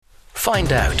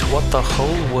Find out what the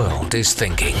whole world is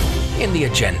thinking in The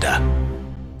Agenda.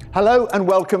 Hello and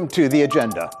welcome to The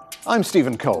Agenda. I'm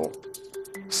Stephen Cole.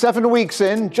 7 weeks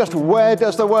in, just where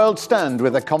does the world stand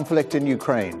with the conflict in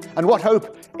Ukraine? And what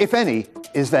hope, if any,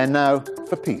 is there now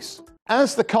for peace?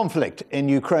 As the conflict in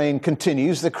Ukraine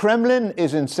continues, the Kremlin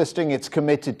is insisting it's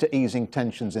committed to easing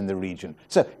tensions in the region.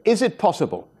 So is it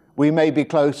possible we may be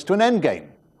close to an endgame?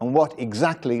 And what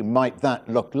exactly might that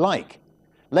look like?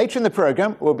 Later in the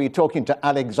programme, we'll be talking to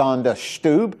Alexander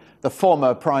Stubb, the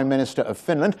former Prime Minister of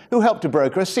Finland, who helped to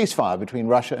broker a ceasefire between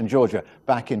Russia and Georgia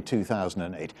back in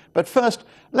 2008. But first,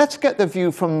 let's get the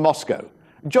view from Moscow.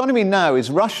 Joining me now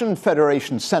is Russian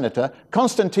Federation Senator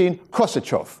Konstantin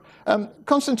Kosachev.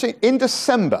 Konstantin, in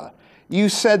December, you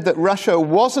said that Russia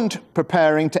wasn't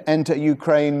preparing to enter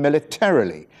Ukraine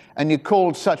militarily, and you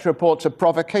called such reports a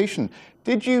provocation.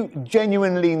 Did you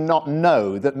genuinely not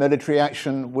know that military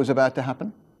action was about to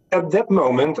happen? At that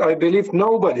moment, I believe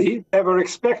nobody ever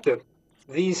expected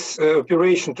this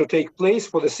operation to take place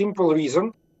for the simple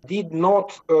reason did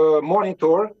not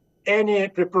monitor any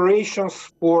preparations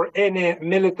for any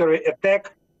military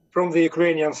attack from the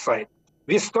Ukrainian side.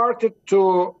 We started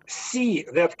to see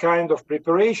that kind of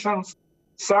preparations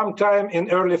sometime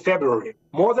in early February.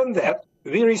 More than that,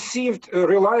 we received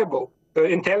reliable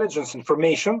intelligence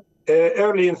information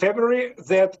early in February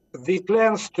that the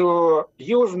plans to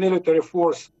use military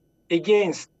force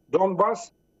against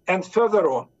Donbas and further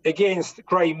on against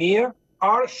Crimea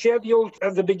are scheduled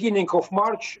at the beginning of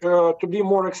March, to be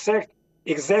more exact,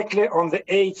 exactly on the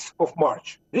 8th of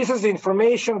March. This is the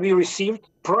information we received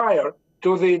prior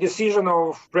to the decision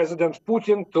of President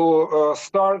Putin to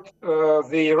start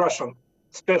the Russian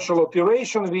special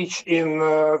operation, which in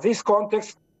this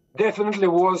context definitely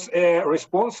was a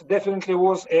response, definitely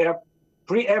was a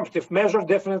preemptive measure,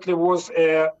 definitely was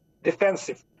a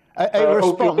defensive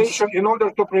operation in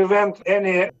order to prevent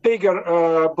any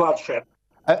bigger bloodshed.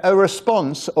 A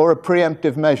response or a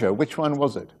preemptive measure, which one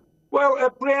was it? Well, a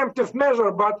preemptive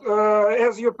measure, but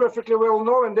as you perfectly well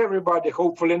know, and everybody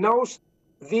hopefully knows,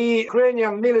 the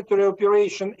Ukrainian military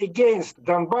operation against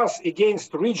Donbas,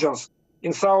 against regions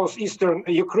in southeastern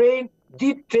Ukraine,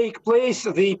 did take place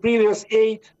the previous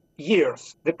 8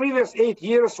 years. The previous 8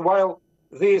 years, while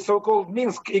the so-called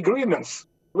Minsk agreements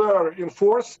were in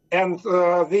force, and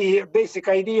the basic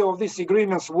idea of these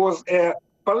agreements was a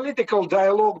political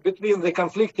dialogue between the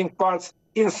conflicting parts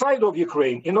inside of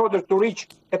Ukraine in order to reach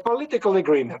a political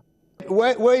agreement.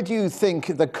 Where do you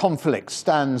think the conflict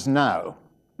stands now?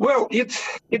 Well, it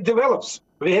develops.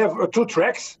 We have two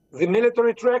tracks, the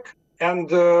military track, and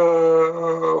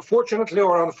fortunately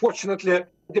or unfortunately,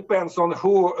 depends on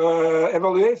who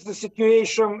evaluates the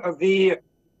situation. The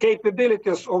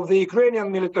capabilities of the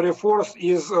Ukrainian military force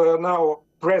is now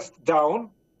pressed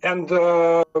down, and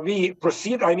we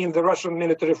proceed. I mean, the Russian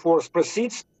military force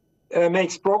proceeds,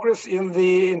 makes progress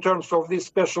in terms of this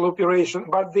special operation.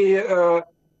 But the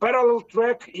parallel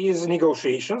track is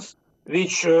negotiations,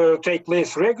 which take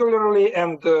place regularly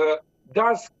and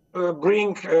does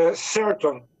bring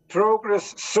certain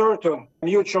progress, certain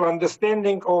mutual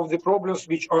understanding of the problems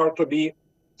which are to be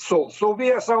solved. So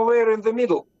we are somewhere in the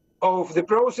middle of the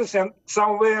process and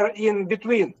somewhere in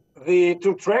between the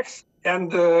two tracks.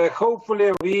 And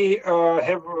hopefully we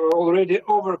have already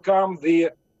overcome the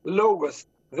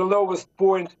lowest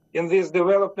point in this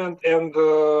development and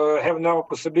have now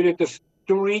possibilities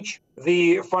to reach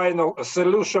the final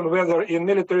solution, whether in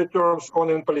military terms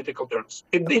or in political terms.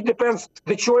 It depends,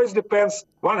 the choice depends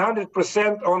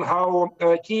 100% on how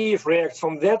Kyiv reacts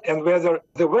on that and whether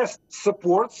the West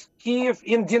supports Kyiv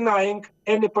in denying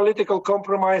any political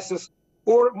compromises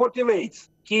or motivates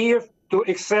Kyiv to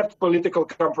accept political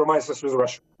compromises with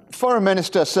Russia. Foreign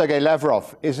Minister Sergei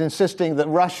Lavrov is insisting that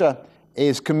Russia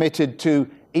is committed to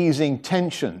easing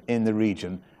tension in the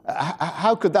region.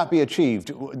 How could that be achieved?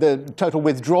 The total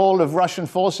withdrawal of Russian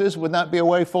forces, would that be a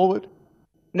way forward?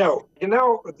 No. You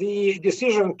know, the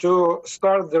decision to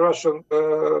start the Russian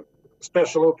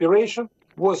special operation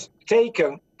was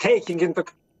taking into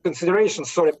consideration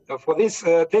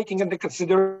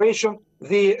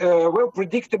the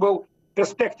well-predictable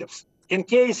perspectives. In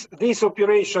case this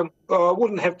operation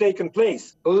wouldn't have taken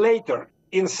place later,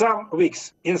 in some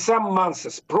weeks, in some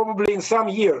months, probably in some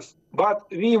years, but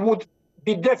we would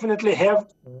definitely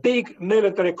have big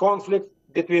military conflict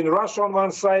between Russia on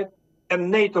one side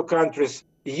and NATO countries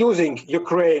using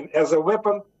Ukraine as a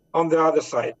weapon on the other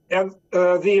side. And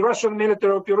the Russian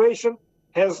military operation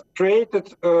has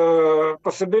created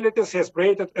possibilities, has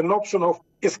created an option of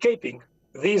escaping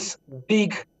this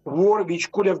big war,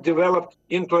 which could have developed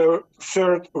into a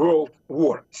third world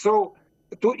war. So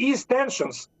to ease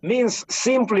tensions means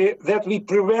simply that we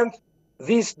prevent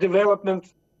this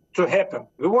development to happen.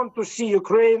 We want to see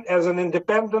Ukraine as an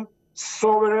independent,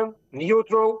 sovereign,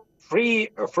 neutral, free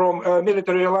from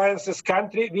military alliances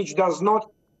country, which does not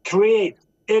create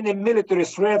any military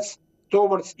threats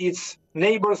towards its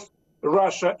neighbors,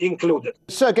 Russia included.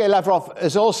 Sergei Lavrov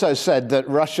has also said that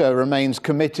Russia remains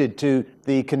committed to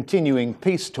the continuing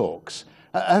peace talks.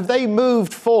 Have they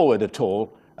moved forward at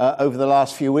all over the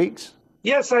last few weeks?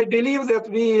 Yes, I believe that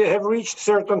we have reached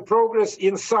certain progress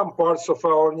in some parts of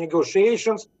our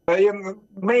negotiations,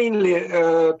 mainly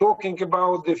talking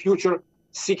about the future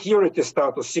security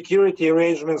status, security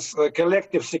arrangements,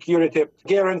 collective security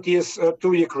guarantees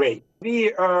to Ukraine.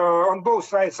 We, on both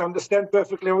sides, understand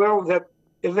perfectly well that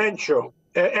eventual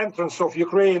entrance of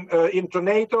Ukraine into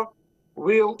NATO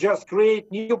will just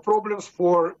create new problems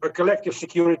for collective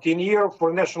security in Europe,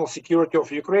 for national security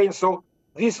of Ukraine. So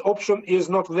this option is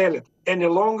not valid any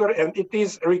longer, and it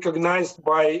is recognized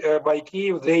by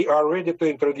Kiev. They are ready to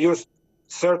introduce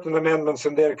certain amendments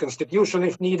in their constitution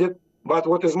if needed. But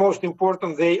what is most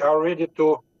important, they are ready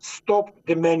to stop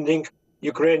demanding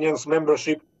Ukrainians'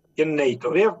 membership in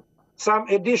NATO. We have some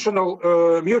additional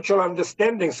mutual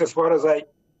understandings, as far as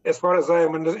I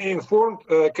am informed,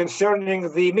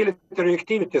 concerning the military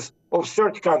activities of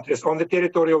third countries on the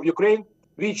territory of Ukraine,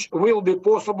 which will be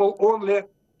possible only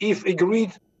if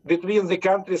agreed between the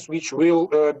countries which will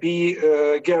be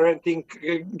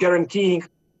guaranteeing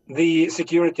the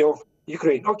security of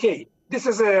Ukraine. Okay, this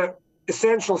is an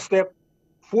essential step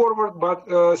forward, but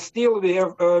still we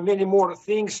have many more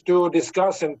things to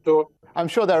discuss and to... I'm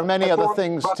sure there are many other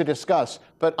things to discuss,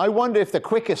 but I wonder if the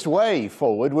quickest way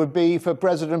forward would be for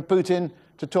President Putin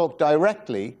to talk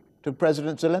directly to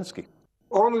President Zelensky.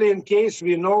 Only in case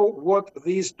we know what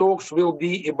these talks will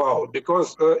be about,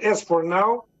 because as for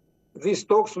now, these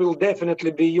talks will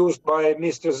definitely be used by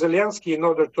Mr. Zelensky in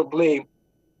order to blame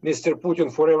Mr. Putin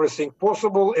for everything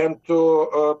possible and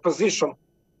to position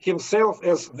himself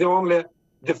as the only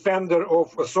defender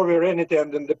of sovereignty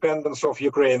and independence of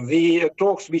Ukraine. The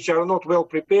talks which are not well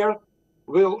prepared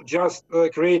will just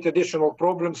create additional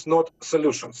problems, not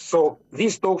solutions. So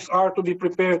these talks are to be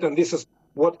prepared, and this is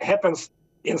what happens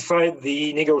inside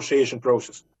the negotiation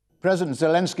process. President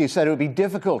Zelensky said it would be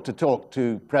difficult to talk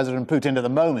to President Putin at the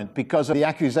moment because of the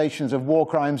accusations of war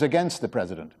crimes against the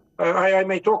president. I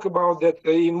may talk about that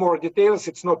in more details.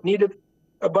 It's not needed.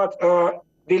 But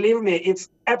believe me, it's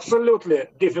absolutely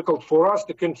difficult for us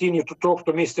to continue to talk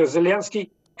to Mr. Zelensky,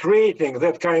 creating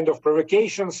that kind of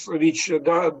provocations which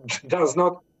does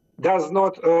not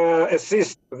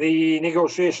assist the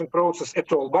negotiation process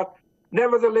at all. But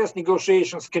nevertheless,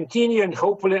 negotiations continue, and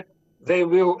hopefully they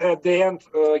will, at the end,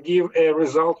 give a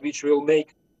result which will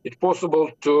make it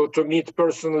possible to meet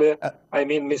personally, I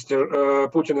mean, Mr.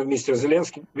 Putin and Mr.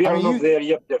 Zelensky. We are not there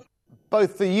yet.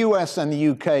 Both the US and the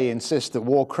UK insist that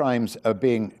war crimes are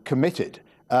being committed.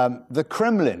 The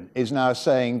Kremlin is now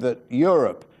saying that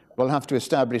Europe will have to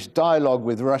establish dialogue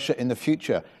with Russia in the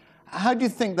future. How do you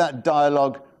think that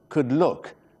dialogue could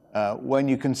look when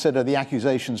you consider the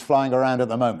accusations flying around at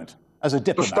the moment as a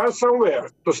diplomat?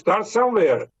 To start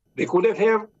somewhere. We could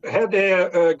have had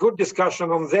a good discussion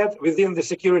on that within the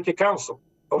Security Council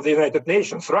of the United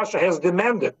Nations. Russia has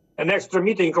demanded an extra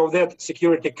meeting of that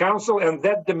Security Council, and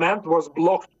that demand was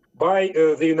blocked by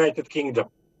the United Kingdom.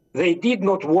 They did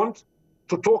not want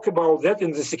to talk about that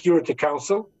in the Security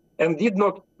Council, and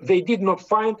they did not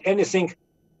find anything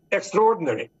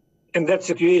extraordinary in that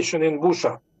situation in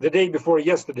Busha the day before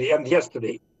yesterday and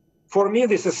yesterday. For me,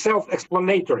 this is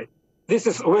self-explanatory. This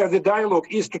is where the dialogue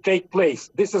is to take place.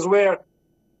 This is where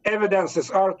evidences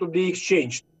are to be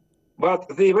exchanged. But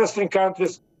the Western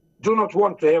countries do not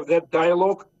want to have that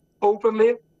dialogue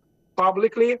openly,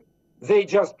 publicly. They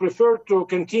just prefer to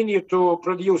continue to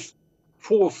produce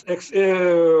false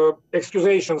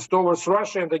accusations towards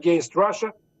Russia and against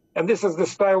Russia. And this is the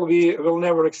style we will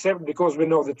never accept because we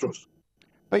know the truth.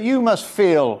 But you must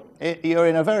feel you're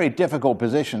in a very difficult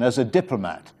position as a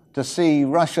diplomat to see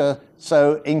Russia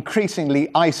so increasingly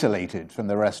isolated from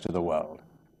the rest of the world.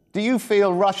 Do you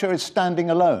feel Russia is standing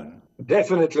alone?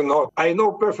 Definitely not. I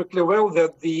know perfectly well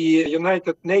that the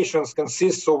United Nations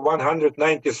consists of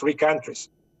 193 countries.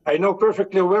 I know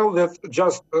perfectly well that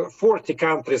just 40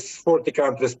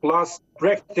 countries plus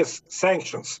practice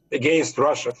sanctions against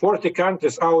Russia. 40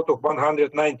 countries out of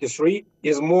 193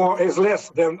 is less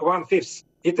than 1/5.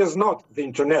 It is not the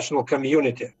international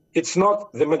community. It's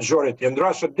not the majority. And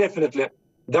Russia definitely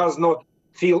does not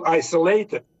feel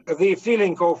isolated. The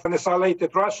feeling of an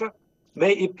isolated Russia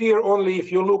may appear only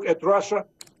if you look at Russia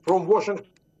from Washington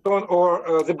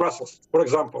or the Brussels, for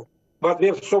example. But we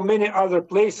have so many other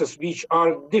places which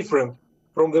are different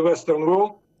from the Western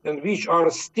world and which are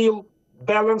still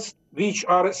balanced, which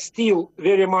are still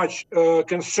very much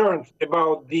concerned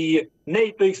about the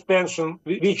NATO expansion,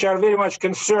 which are very much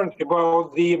concerned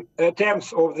about the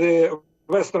attempts of the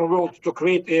Western world to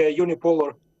create a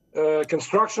unipolar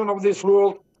construction of this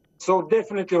world. So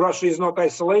definitely Russia is not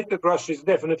isolated, Russia is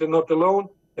definitely not alone,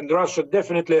 and Russia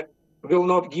definitely will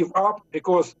not give up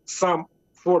because some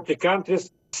 40 countries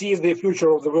see the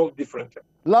future of the world differently.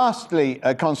 Lastly,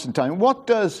 Konstantin, what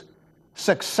does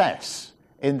success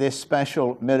in this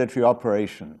special military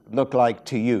operation look like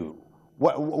to you?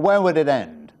 Where would it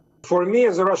end? For me,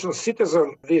 as a Russian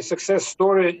citizen, the success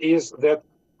story is that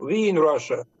we in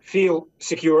Russia feel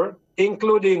secure,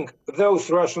 including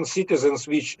those Russian citizens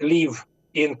which live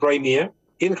in Crimea,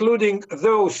 including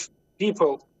those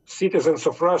people, citizens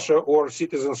of Russia or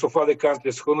citizens of other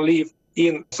countries who live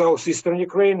in southeastern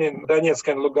Ukraine, in Donetsk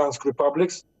and Lugansk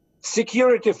republics.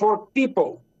 Security for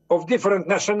people of different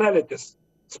nationalities,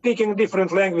 speaking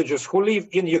different languages, who live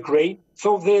in Ukraine,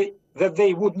 so that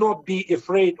they would not be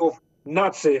afraid of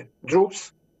Nazi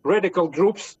groups, radical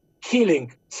groups,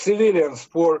 killing civilians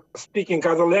for speaking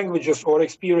other languages or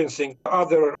experiencing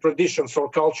other traditions or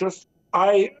cultures.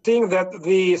 I think that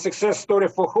the success story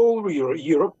for whole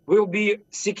Europe will be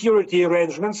security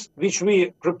arrangements, which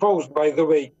we proposed, by the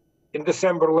way, in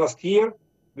December last year,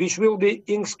 which will be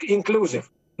inclusive,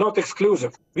 not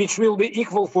exclusive, which will be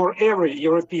equal for every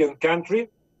European country,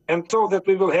 and so that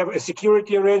we will have a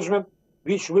security arrangement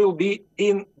which will be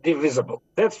indivisible.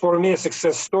 That's for me a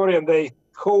success story, and I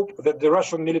hope that the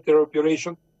Russian military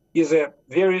operation is a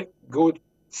very good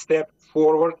step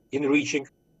forward in reaching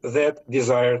that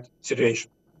desired situation.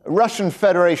 Russian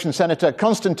Federation Senator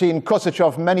Konstantin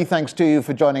Kosachev, many thanks to you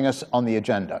for joining us on The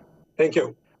Agenda. Thank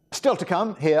you. Still to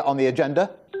come here on The Agenda,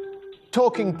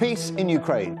 talking peace in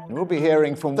Ukraine. We'll be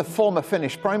hearing from the former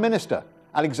Finnish Prime Minister,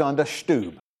 Alexander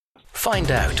Stubb.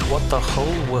 Find out what the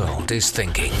whole world is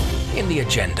thinking in The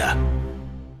Agenda.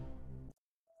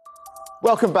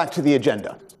 Welcome back to The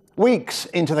Agenda. Weeks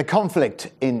into the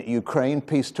conflict in Ukraine,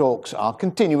 peace talks are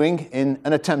continuing in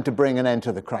an attempt to bring an end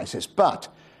to the crisis. But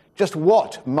just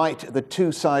what might the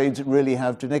two sides really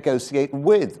have to negotiate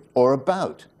with or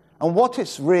about? And what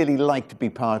it's really like to be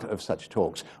part of such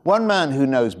talks? One man who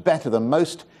knows better than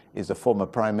most is the former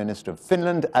Prime Minister of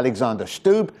Finland, Alexander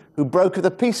Stubb, who brokered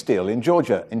the peace deal in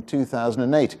Georgia in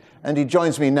 2008. And he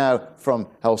joins me now from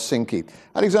Helsinki.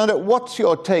 Alexander, what's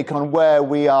your take on where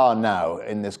we are now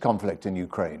in this conflict in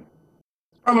Ukraine?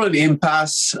 Probably an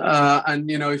impasse.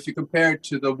 If you compare it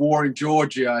to the war in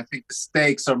Georgia, I think the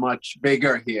stakes are much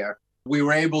bigger here. We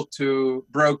were able to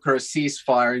broker a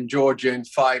ceasefire in Georgia in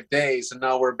 5 days, and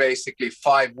now we're basically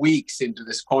 5 weeks into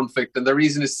this conflict. And the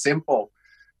reason is simple.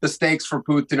 The stakes for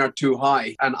Putin are too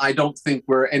high, and I don't think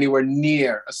we're anywhere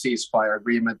near a ceasefire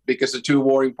agreement because the two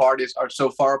warring parties are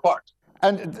so far apart.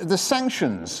 And the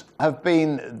sanctions have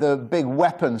been the big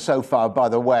weapon so far by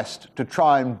the West to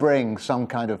try and bring some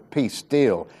kind of peace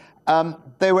deal.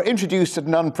 They were introduced at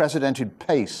an unprecedented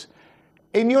pace.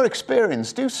 In your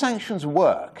experience, do sanctions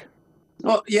work?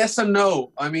 Well, yes and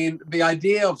no. I mean, the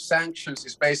idea of sanctions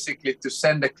is basically to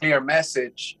send a clear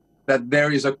message that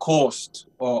there is a cost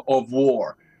of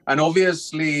war. And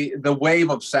obviously, the wave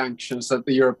of sanctions that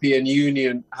the European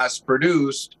Union has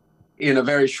produced in a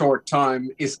very short time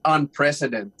is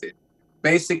unprecedented.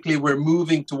 Basically, we're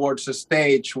moving towards a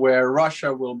stage where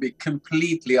Russia will be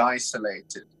completely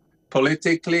isolated,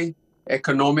 politically,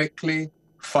 economically,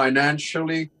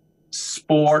 financially,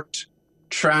 sport,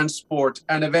 transport,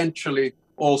 and eventually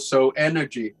also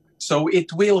energy. So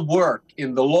it will work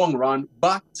in the long run,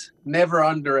 but never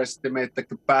underestimate the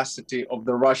capacity of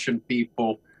the Russian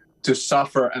people to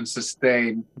suffer and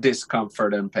sustain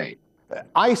discomfort and pain.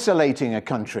 Isolating a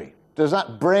country, does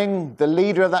that bring the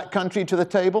leader of that country to the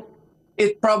table?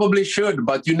 It probably should,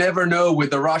 but you never know with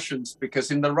the Russians,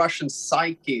 because in the Russian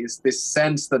psyche is this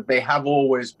sense that they have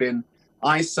always been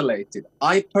isolated.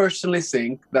 I personally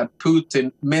think that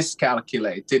Putin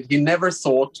miscalculated. He never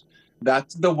thought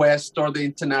that the West or the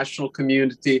international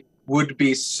community would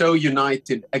be so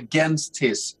united against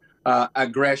his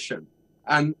aggression.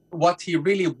 And what he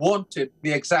really wanted,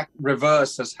 the exact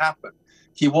reverse has happened.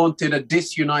 He wanted a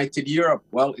disunited Europe.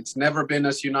 Well, it's never been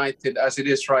as united as it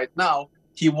is right now.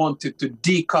 He wanted to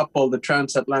decouple the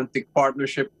transatlantic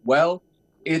partnership. Well,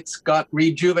 it's got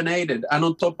rejuvenated. And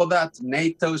on top of that,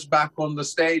 NATO's back on the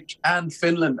stage, and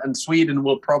Finland and Sweden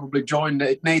will probably join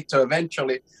NATO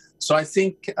eventually. So I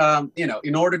think,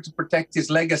 in order to protect his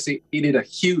legacy, he did a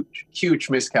huge, huge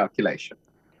miscalculation.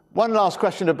 One last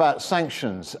question about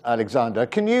sanctions, Alexander.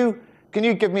 Can you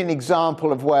give me an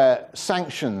example of where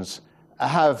sanctions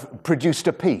have produced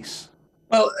a peace?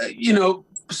 Well,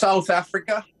 South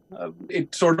Africa,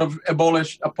 It sort of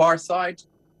abolished apartheid.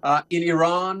 In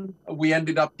Iran, we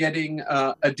ended up getting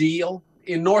a deal.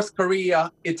 In North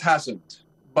Korea, it hasn't.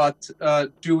 But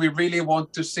do we really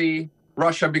want to see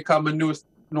Russia become a new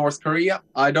North Korea?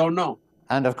 I don't know.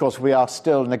 And of course, we are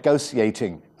still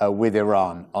negotiating with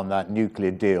Iran on that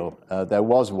nuclear deal. There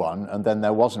was one, and then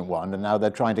there wasn't one, and now they're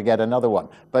trying to get another one.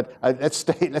 But let's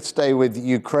stay with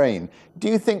Ukraine. Do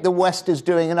you think the West is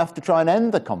doing enough to try and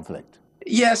end the conflict?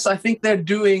 Yes, I think they're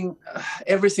doing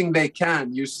everything they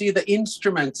can. You see, the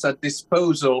instruments at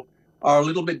disposal are a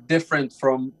little bit different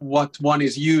from what one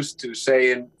is used to,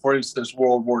 say, in, for instance,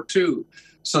 World War II.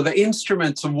 So the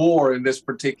instruments of war in this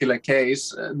particular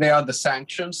case, they are the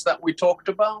sanctions that we talked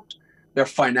about. They're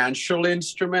financial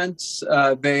instruments.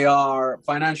 They are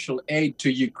financial aid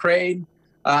to Ukraine,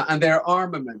 and they're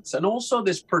armaments. And also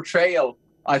this portrayal,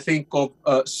 I think, of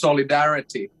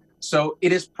solidarity. So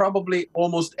it is probably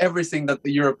almost everything that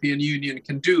the European Union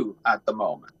can do at the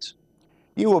moment.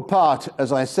 You were part,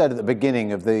 as I said at the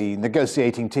beginning, of the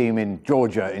negotiating team in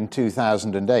Georgia in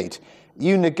 2008.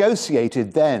 You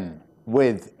negotiated then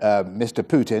with Mr.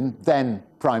 Putin, then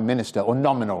Prime Minister, or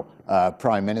nominal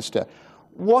Prime Minister.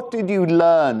 What did you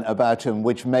learn about him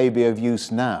which may be of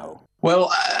use now?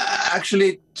 Well,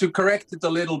 actually, to correct it a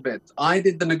little bit, I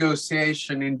did the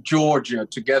negotiation in Georgia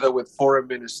together with Foreign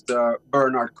Minister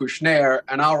Bernard Kouchner,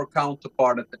 and our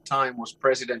counterpart at the time was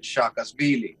President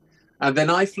Saakashvili. And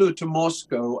then I flew to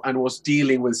Moscow and was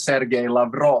dealing with Sergei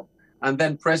Lavrov. And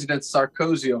then President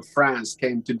Sarkozy of France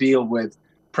came to deal with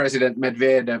President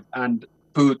Medvedev and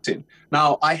Putin.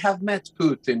 Now, I have met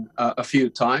Putin a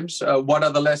few times. What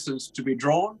are the lessons to be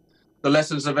drawn? The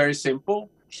lessons are very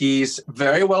simple. He's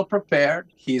very well prepared.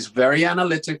 He's very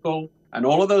analytical. And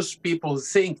all of those people who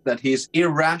think that he's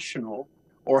irrational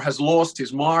or has lost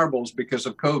his marbles because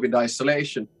of COVID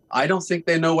isolation, I don't think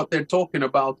they know what they're talking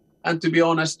about. And to be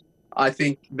honest, I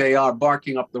think they are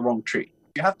barking up the wrong tree.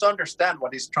 You have to understand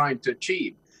what he's trying to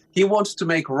achieve. He wants to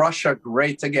make Russia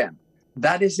great again.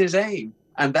 That is his aim.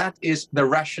 And that is the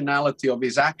rationality of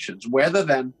his actions. Whether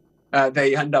then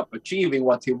they end up achieving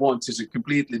what he wants is a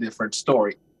completely different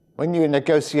story. When you were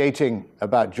negotiating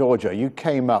about Georgia, you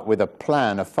came up with a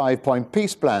plan, a 5-point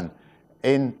peace plan,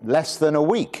 in less than a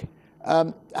week.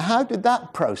 How did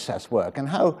that process work? And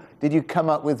how did you come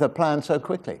up with a plan so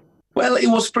quickly? Well, it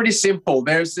was pretty simple.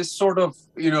 There's this sort of,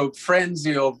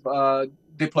 frenzy of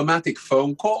diplomatic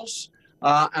phone calls.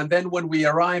 And then when we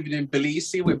arrived in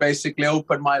Tbilisi, we basically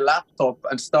opened my laptop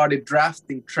and started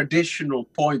drafting traditional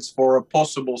points for a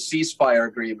possible ceasefire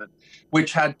agreement,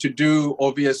 which had to do,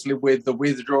 obviously, with the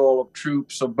withdrawal of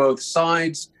troops of both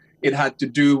sides. It had to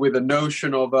do with the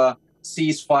notion of a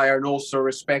ceasefire and also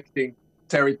respecting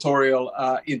territorial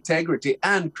integrity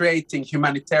and creating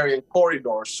humanitarian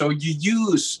corridors. So you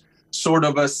use sort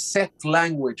of a set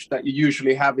language that you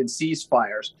usually have in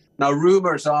ceasefires. Now,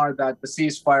 rumors are that the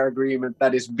ceasefire agreement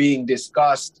that is being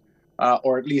discussed,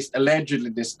 or at least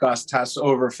allegedly discussed, has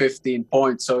over 15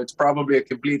 points. So it's probably a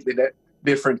completely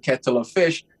different kettle of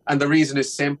fish. And the reason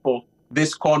is simple.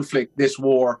 This conflict, this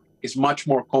war, is much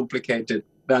more complicated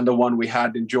than the one we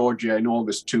had in Georgia in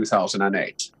August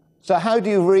 2008. So how do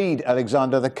you read,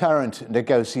 Alexander, the current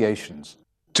negotiations?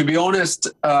 To be honest,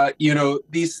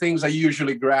 these things are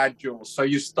usually gradual. So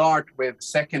you start with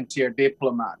second-tier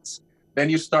diplomats. Then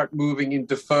you start moving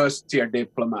into first-tier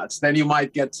diplomats. Then you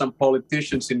might get some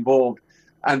politicians involved.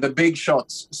 And the big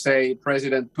shots, say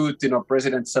President Putin or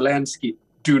President Zelensky,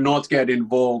 do not get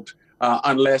involved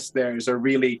unless there is a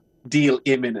really deal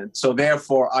imminent. So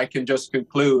therefore, I can just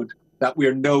conclude that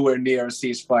we're nowhere near a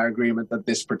ceasefire agreement at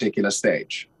this particular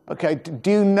stage. Okay,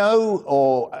 do you know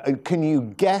or can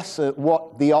you guess at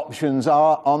what the options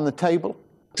are on the table?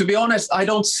 To be honest, I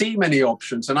don't see many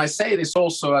options. And I say this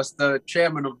also as the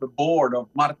chairman of the board of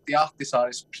Martti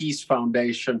Ahtisaari's Peace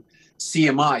Foundation,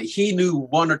 CMI. He knew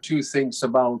one or two things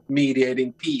about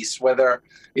mediating peace, whether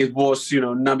it was,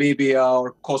 Namibia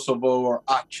or Kosovo or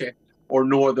Aceh or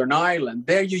Northern Ireland.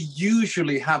 There you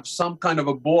usually have some kind of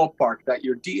a ballpark that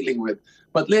you're dealing with.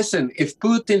 But listen, if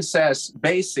Putin says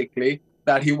basically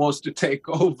that he wants to take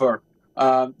over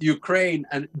Ukraine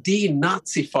and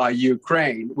denazify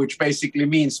Ukraine, which basically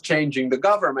means changing the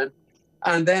government.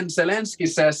 And then Zelensky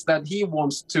says that he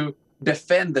wants to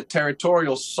defend the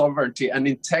territorial sovereignty and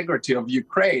integrity of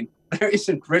Ukraine. There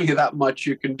isn't really that much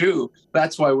you can do.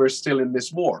 That's why we're still in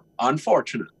this war,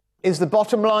 unfortunately. Is the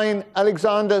bottom line,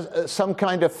 Alexander, some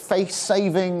kind of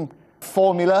face-saving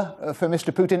formula for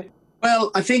Mr. Putin?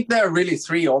 Well, I think there are really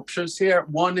three options here.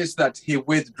 One is that he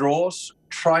withdraws,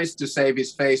 tries to save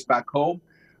his face back home,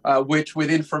 which with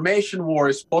information war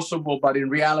is possible, but in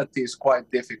reality is quite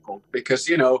difficult because,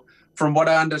 from what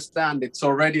I understand, it's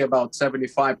already about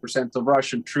 75% of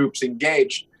Russian troops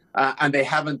engaged, and they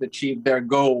haven't achieved their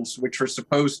goals, which were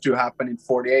supposed to happen in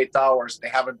 48 hours. They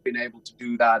haven't been able to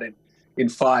do that in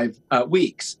 5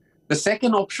 weeks. The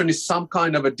second option is some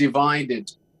kind of a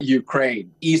divided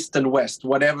Ukraine, east and west,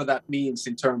 whatever that means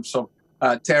in terms of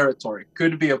territory.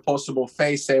 Could be a possible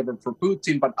face-saver for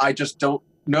Putin, but I just don't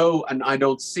know, and I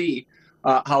don't see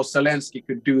how Zelensky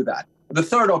could do that. The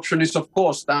third option is, of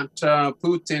course, that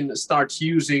Putin starts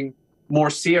using more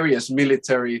serious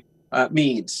military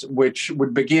means, which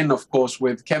would begin, of course,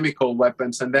 with chemical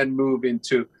weapons and then move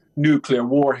into nuclear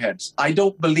warheads. I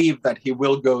don't believe that he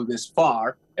will go this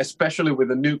far, especially with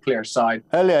the nuclear side.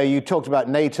 Earlier, you talked about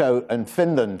NATO and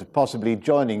Finland possibly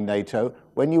joining NATO.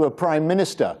 When you were Prime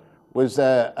Minister, was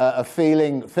there a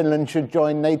feeling Finland should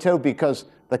join NATO? Because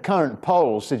the current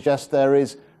polls suggest there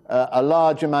is a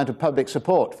large amount of public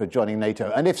support for joining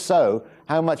NATO. And if so,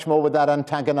 how much more would that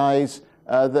antagonize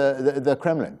the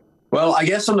Kremlin? Well, I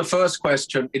guess on the first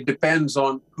question, it depends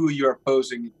on who you're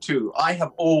posing it to. I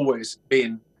have always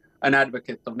been an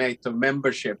advocate of NATO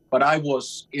membership, but I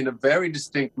was in a very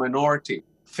distinct minority.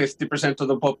 50% of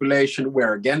the population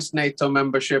were against NATO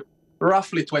membership,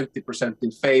 roughly 20%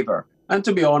 in favor. And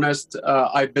to be honest,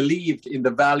 I believed in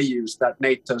the values that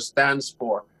NATO stands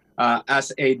for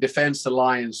as a defense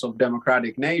alliance of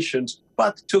democratic nations,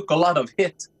 but took a lot of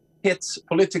hits,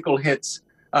 political hits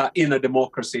in a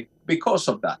democracy because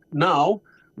of that. Now,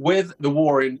 with the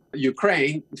war in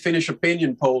Ukraine, Finnish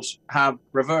opinion polls have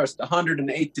reversed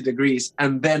 180 degrees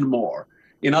and then more.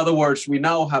 In other words, we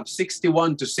now have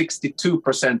 61 to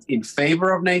 62% in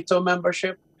favor of NATO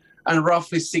membership and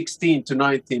roughly 16 to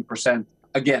 19%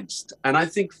 against. And I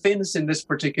think Finns in this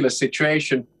particular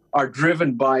situation are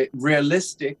driven by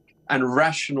realistic and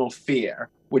rational fear,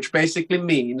 which basically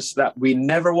means that we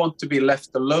never want to be left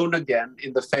alone again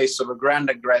in the face of a grand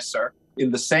aggressor in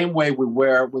the same way we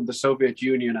were when the Soviet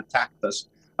Union attacked us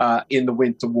in the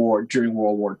Winter War during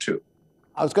World War II.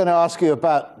 I was going to ask you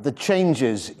about the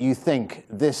changes you think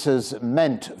this has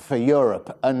meant for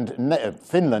Europe, and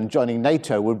Finland joining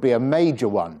NATO would be a major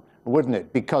one, wouldn't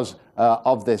it, because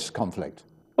of this conflict?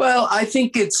 Well, I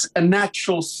think it's a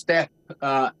natural step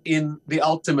in the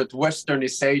ultimate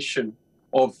westernization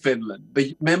of Finland.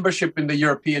 The membership in the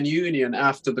European Union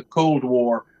after the Cold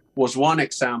War was one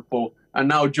example, and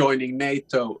now joining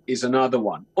NATO is another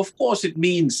one. Of course, it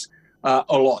means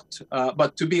a lot,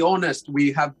 but to be honest,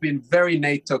 we have been very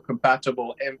NATO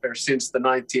compatible ever since the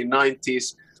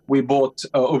 1990s. We bought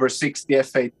over 60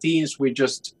 F-18s. We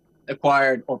just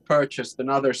acquired or purchased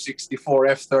another 64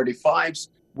 F-35s.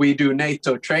 We do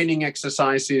NATO training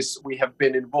exercises. We have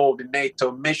been involved in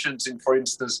NATO missions in, for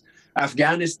instance,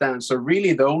 Afghanistan. So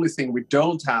really the only thing we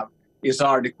don't have is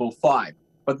Article 5.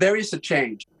 But there is a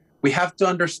change. We have to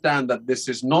understand that this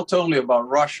is not only about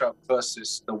Russia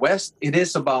versus the West, it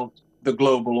is about the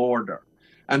global order.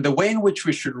 And the way in which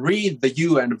we should read the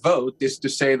UN vote is to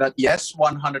say that, yes,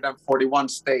 141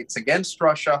 states against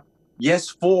Russia, yes,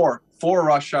 for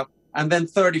Russia, and then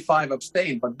 35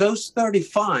 abstain. But those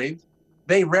 35,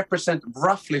 they represent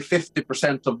roughly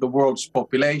 50% of the world's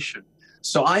population.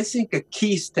 So I think a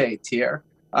key state here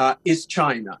is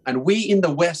China. And we in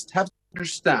the West have to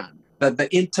understand that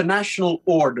the international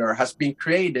order has been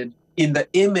created in the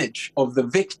image of the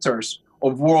victors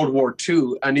of World War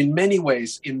II, and in many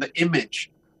ways in the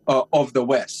image of the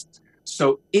West.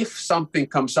 So if something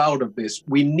comes out of this,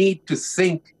 we need to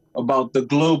think about the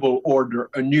global order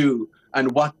anew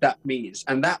and what that means.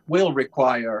 And that will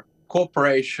require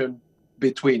cooperation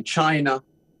between China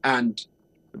and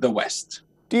the West.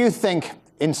 Do you think,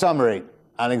 in summary,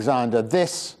 Alexander,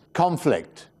 this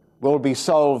conflict will be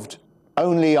solved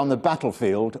only on the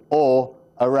battlefield or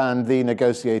around the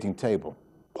negotiating table?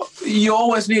 You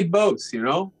always need both, you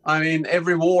know? I mean,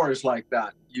 every war is like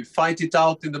that. You fight it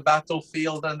out in the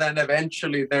battlefield, and then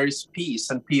eventually there is peace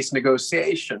and peace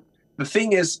negotiation. The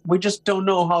thing is, we just don't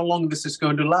know how long this is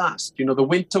going to last. You know, the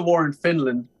Winter War in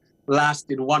Finland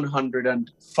lasted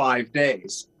 105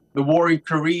 days. The war in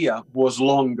Korea was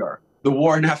longer. The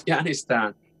war in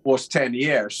Afghanistan was 10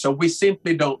 years. So we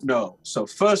simply don't know. So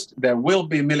first, there will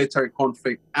be military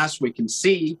conflict, as we can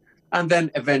see, and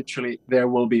then eventually there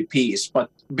will be peace.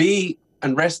 But be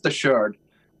and rest assured,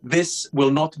 this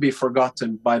will not be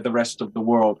forgotten by the rest of the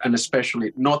world, and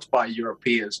especially not by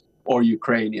Europeans or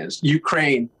Ukrainians.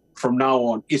 Ukraine, from now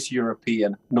on, is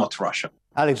European, not Russia.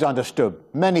 Alexander Stubb,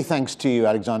 many thanks to you,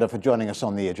 Alexander, for joining us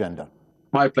on The Agenda.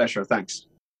 My pleasure, thanks.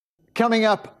 Coming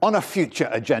up on a future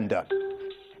agenda.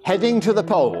 Heading to the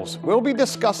polls, we'll be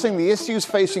discussing the issues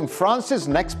facing France's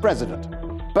next president.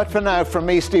 But for now, from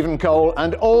me, Stephen Cole,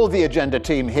 and all the Agenda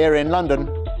team here in London,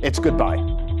 it's goodbye.